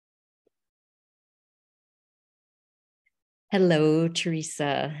Hello,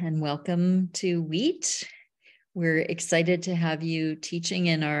 Teresa, and welcome to WEET. We're excited to have you teaching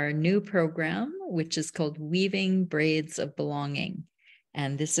in our new program, which is called Weaving Braids of Belonging.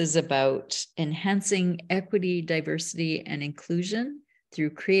 And this is about enhancing equity, diversity, and inclusion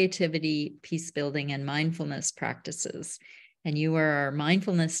through creativity, peace building, and mindfulness practices. And you are our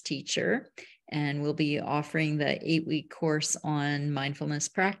mindfulness teacher, and we'll be offering the 8-week course on mindfulness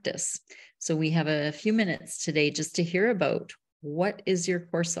practice. So we have a few minutes today just to hear about what is your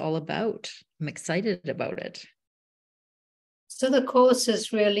course all about. I'm excited about it. So the course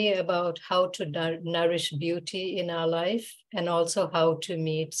is really about how to nourish beauty in our life and also how to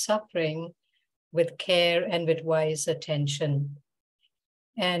meet suffering with care and with wise attention.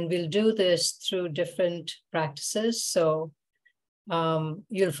 And we'll do this through different practices. So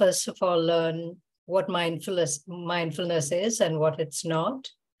you'll first of all learn what mindfulness is and what it's not.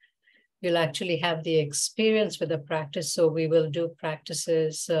 You'll actually have the experience with the practice. So we will do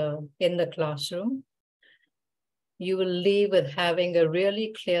practices in the classroom. You will leave with having a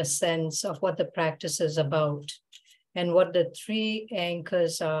really clear sense of what the practice is about and what the 3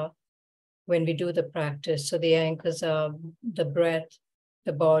 anchors are when we do the practice. So the anchors are the breath,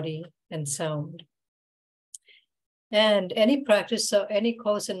 the body, and sound. And any practice or any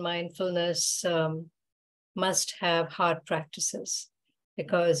course in mindfulness must have hard practices,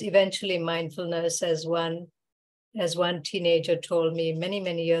 because eventually mindfulness, as one teenager told me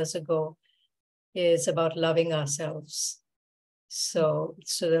many years ago, is about loving ourselves. So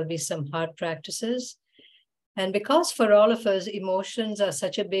there'll be some hard practices. And because for all of us, emotions are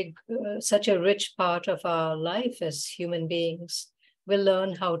such a rich part of our life as human beings, we'll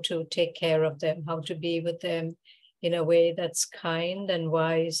learn how to take care of them, how to be with them in a way that's kind and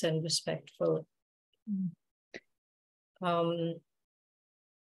wise and respectful.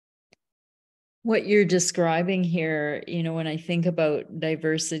 What you're describing here, when I think about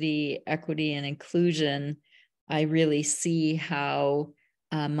diversity, equity, and inclusion, I really see how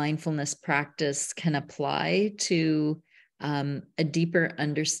mindfulness practice can apply to a deeper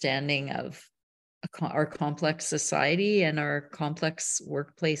understanding of our complex society and our complex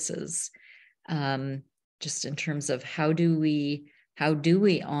workplaces. Just in terms of how do we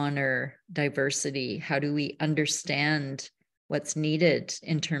honor diversity? How do we understand what's needed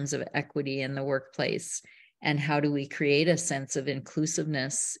in terms of equity in the workplace? And how do we create a sense of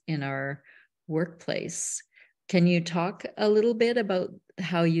inclusiveness in our workplace? Can you talk a little bit about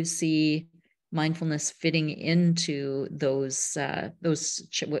how you see mindfulness fitting into those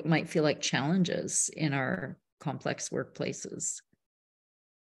what might feel like challenges in our complex workplaces?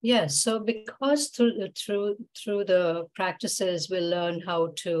 Yes, so because through the practices, we'll learn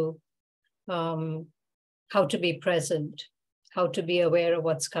how to be present, how to be aware of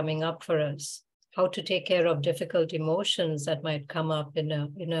what's coming up for us, how to take care of difficult emotions that might come up in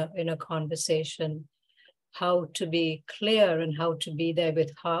a conversation, how to be clear and how to be there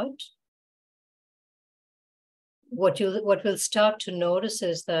with heart. What we'll start to notice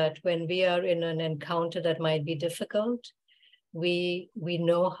is that when we are in an encounter that might be difficult, we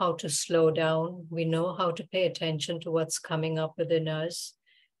know how to slow down. We know how to pay attention to what's coming up within us.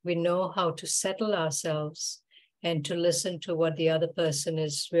 We know how to settle ourselves and to listen to what the other person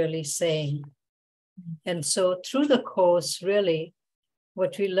is really saying. And so through the course, really,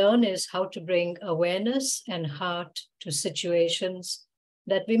 what we learn is how to bring awareness and heart to situations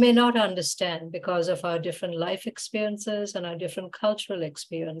that we may not understand because of our different life experiences and our different cultural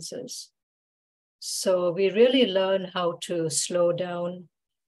experiences. So we really learn how to slow down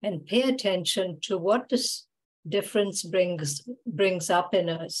and pay attention to what this difference brings up in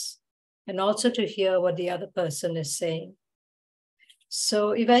us, and also to hear what the other person is saying.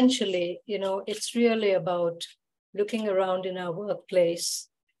 So eventually, it's really about looking around in our workplace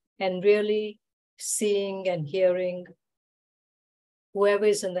and really seeing and hearing whoever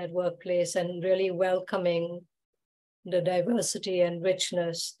is in that workplace and really welcoming the diversity and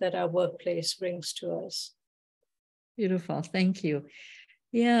richness that our workplace brings to us. Beautiful. Thank you.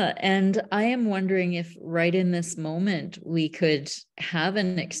 Yeah. And I am wondering if right in this moment, we could have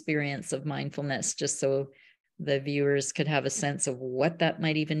an experience of mindfulness, just so the viewers could have a sense of what that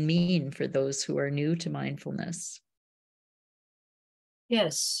might even mean for those who are new to mindfulness.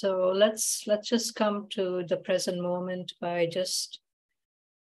 Yes. So let's just come to the present moment by just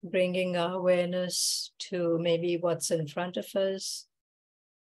bringing our awareness to maybe what's in front of us.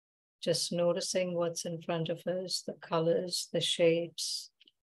 Just noticing what's in front of us, the colors, the shapes.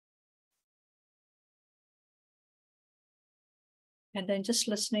 And then just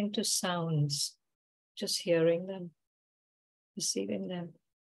listening to sounds, just hearing them, receiving them.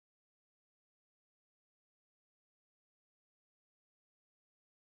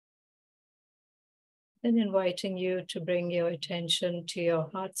 Then inviting you to bring your attention to your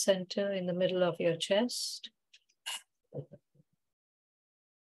heart center in the middle of your chest.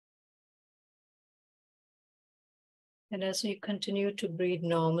 And as you continue to breathe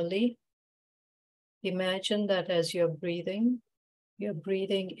normally, imagine that as you're breathing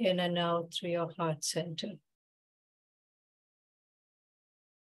in and out through your heart center.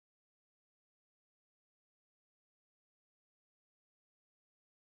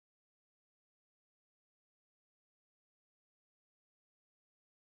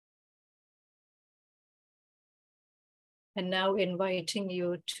 And now inviting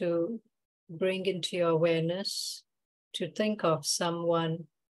you to bring into your awareness, to think of someone.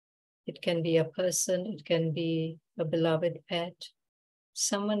 It can be a person, it can be a beloved pet,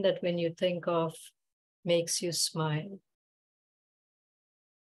 someone that when you think of makes you smile.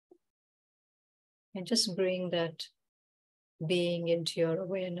 And just bring that being into your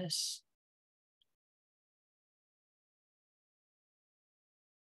awareness.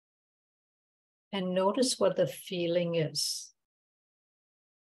 And notice what the feeling is.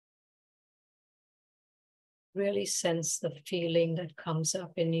 Really sense the feeling that comes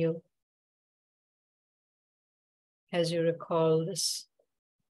up in you as you recall this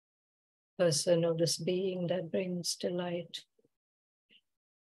person or this being that brings delight.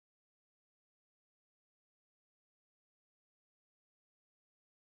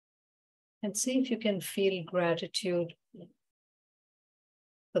 And see if you can feel gratitude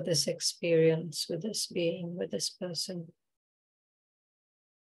for this experience with this being, with this person.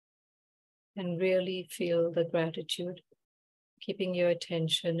 And really feel the gratitude, keeping your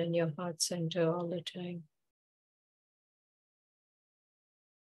attention in your heart center all the time.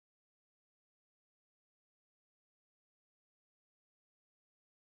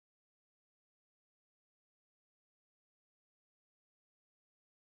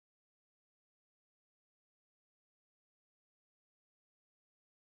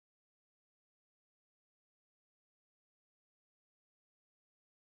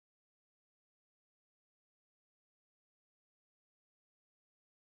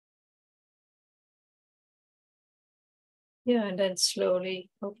 Yeah, and then slowly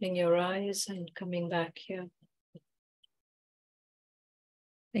opening your eyes and coming back here.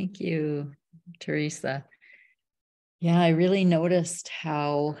 Thank you, Tereza. Yeah, I really noticed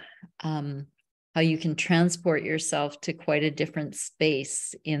how you can transport yourself to quite a different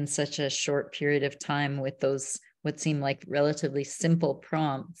space in such a short period of time with those what seem like relatively simple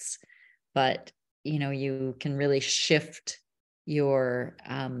prompts, but you can really shift your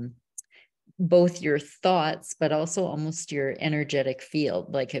both your thoughts, but also almost your energetic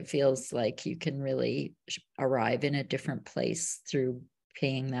field. Like it feels like you can really arrive in a different place through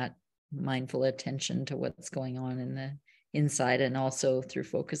paying that mindful attention to what's going on in the inside, and also through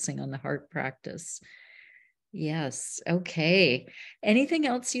focusing on the heart practice. Yes. Okay. Anything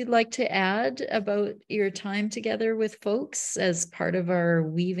else you'd like to add about your time together with folks as part of our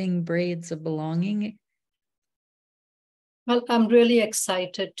Weaving Braids of Belonging? Well, I'm really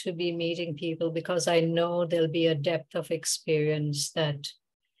excited to be meeting people because I know there'll be a depth of experience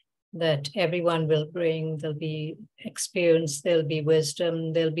that everyone will bring. There'll be experience, there'll be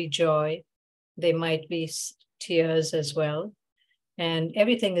wisdom, there'll be joy. There might be tears as well. And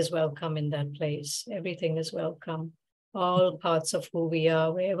everything is welcome in that place. Everything is welcome. All parts of who we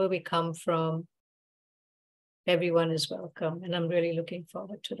are, wherever we come from, everyone is welcome. And I'm really looking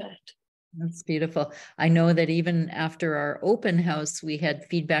forward to that. That's beautiful. I know that even after our open house, we had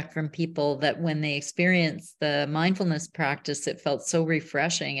feedback from people that when they experienced the mindfulness practice, it felt so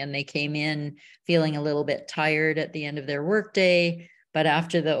refreshing, and they came in feeling a little bit tired at the end of their workday. But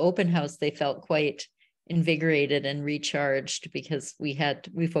after the open house, they felt quite invigorated and recharged because we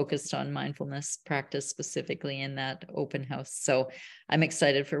focused on mindfulness practice specifically in that open house. So I'm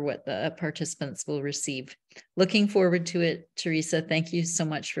excited for what the participants will receive. Looking forward to it, Tereza. Thank you so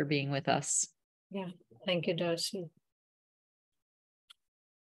much for being with us. Yeah, thank you, Darcy.